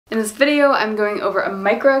In this video, I'm going over a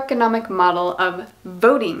microeconomic model of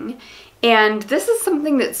voting, and this is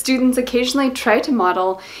something that students occasionally try to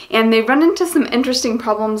model, and they run into some interesting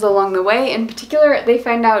problems along the way. In particular, they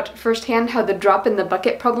find out firsthand how the drop in the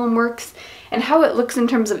bucket problem works and how it looks in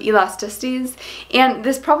terms of elasticities. And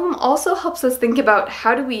this problem also helps us think about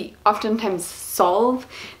how do we oftentimes solve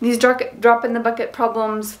these drop in the bucket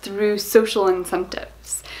problems through social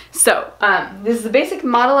incentives. So this is a basic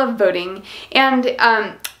model of voting, and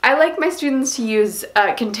I like my students to use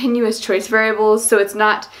continuous choice variables, so it's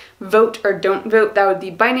not vote or don't vote. That would be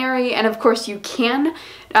binary, and of course you can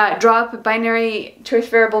draw up a binary choice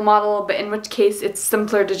variable model, but in which case it's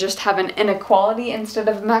simpler to just have an inequality instead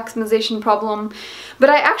of a maximization problem. But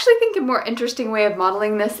I actually think a more interesting way of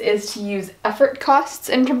modeling this is to use effort costs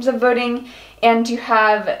in terms of voting, and to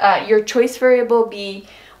have your choice variable be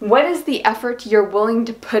what is the effort you're willing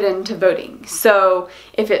to put into voting. So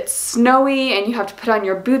if it's snowy and you have to put on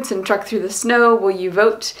your boots and truck through the snow, will you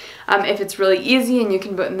vote? If it's really easy and you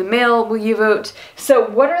can vote in the mail, will you vote? So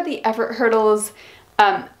what are the effort hurdles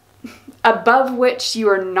above which you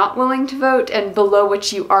are not willing to vote and below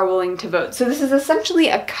which you are willing to vote? So this is essentially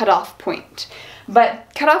a cutoff point. But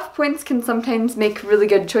cutoff points can sometimes make really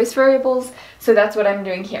good choice variables, so that's what I'm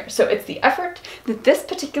doing here. So it's the effort that this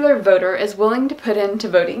particular voter is willing to put into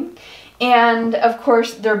voting, and of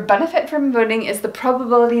course their benefit from voting is the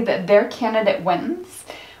probability that their candidate wins,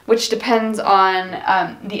 which depends on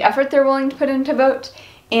the effort they're willing to put into vote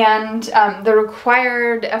and the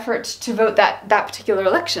required effort to vote that particular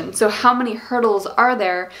election. So how many hurdles are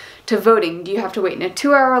there to voting? Do you have to wait in a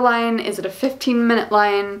 2-hour line? Is it a 15-minute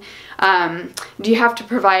line? Do you have to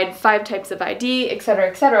provide 5 types of ID, etc.,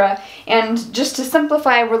 etc.? And just to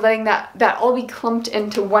simplify, we're letting that all be clumped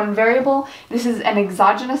into one variable. This is an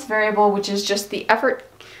exogenous variable, which is just the effort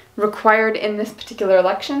required in this particular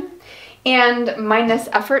election, and minus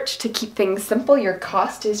effort to keep things simple. Your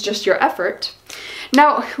cost is just your effort.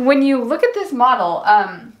 Now, when you look at this model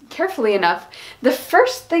carefully enough, the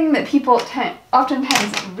first thing that people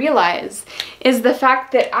oftentimes realize is the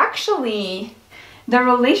fact that actually the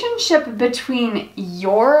relationship between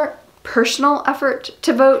your personal effort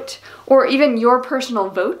to vote, or even your personal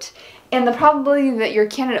vote, and the probability that your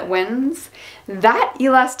candidate wins, that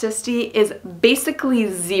elasticity is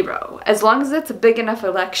basically 0. As long as it's a big enough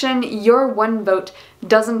election, your one vote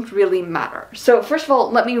doesn't really matter. So first of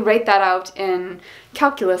all, let me write that out in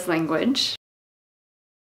calculus language.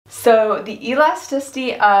 So the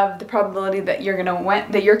elasticity of the probability that you're gonna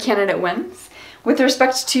win, that your candidate wins, with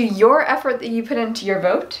respect to your effort that you put into your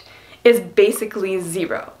vote, is basically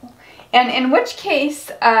 0. And in which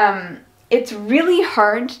case, it's really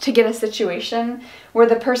hard to get a situation where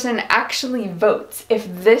the person actually votes if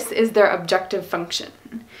this is their objective function.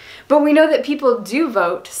 But we know that people do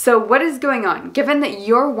vote, so what is going on? Given that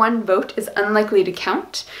your one vote is unlikely to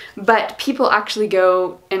count, but people actually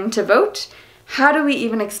go in to vote, how do we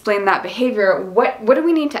even explain that behavior? What do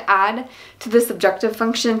we need to add to this objective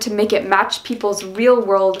function to make it match people's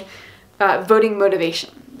real-world voting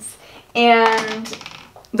motivations? And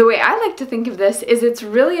the way I like to think of this is it's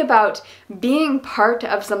really about being part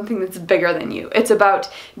of something that's bigger than you. It's about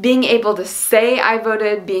being able to say I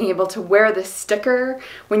voted, being able to wear the sticker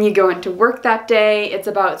when you go into work that day. It's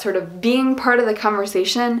about sort of being part of the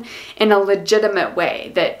conversation in a legitimate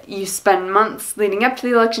way, that you spend months leading up to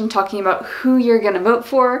the election talking about who you're going to vote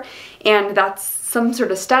for, and that's some sort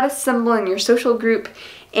of status symbol in your social group.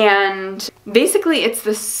 And basically it's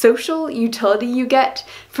the social utility you get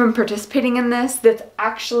from participating in this that's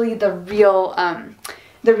actually the real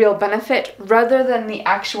benefit, rather than the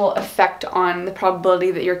actual effect on the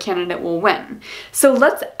probability that your candidate will win. So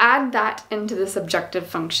let's add that into this objective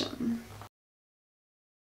function.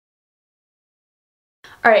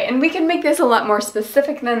 Alright, and we can make this a lot more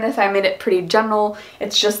specific than this. I made it pretty general.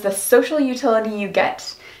 It's just the social utility you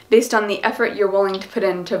get based on the effort you're willing to put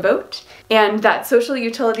in to vote. And that social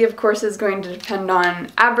utility, of course, is going to depend on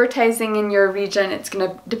advertising in your region. It's going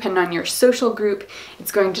to depend on your social group.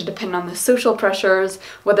 It's going to depend on the social pressures,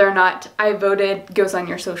 whether or not I voted goes on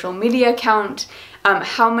your social media account,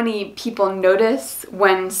 how many people notice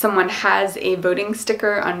when someone has a voting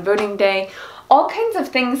sticker on voting day. All kinds of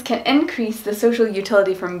things can increase the social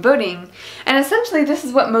utility from voting, and essentially this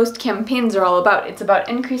is what most campaigns are all about. It's about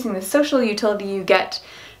increasing the social utility you get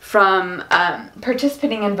from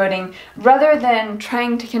participating in voting, rather than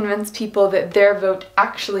trying to convince people that their vote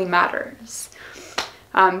actually matters.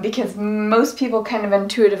 Because most people kind of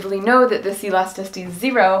intuitively know that this elasticity is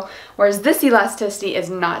 0, whereas this elasticity is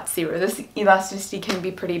not 0. This elasticity can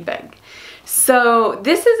be pretty big. So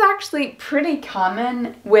this is actually pretty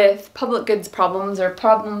common with public goods problems, or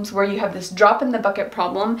problems where you have this drop in the bucket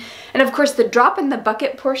problem. And of course the drop in the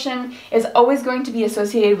bucket portion is always going to be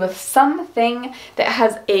associated with something that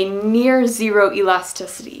has a near zero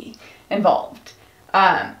elasticity involved.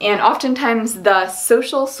 And oftentimes the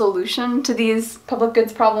social solution to these public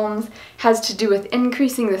goods problems has to do with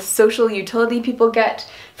increasing the social utility people get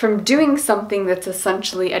from doing something that's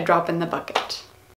essentially a drop in the bucket.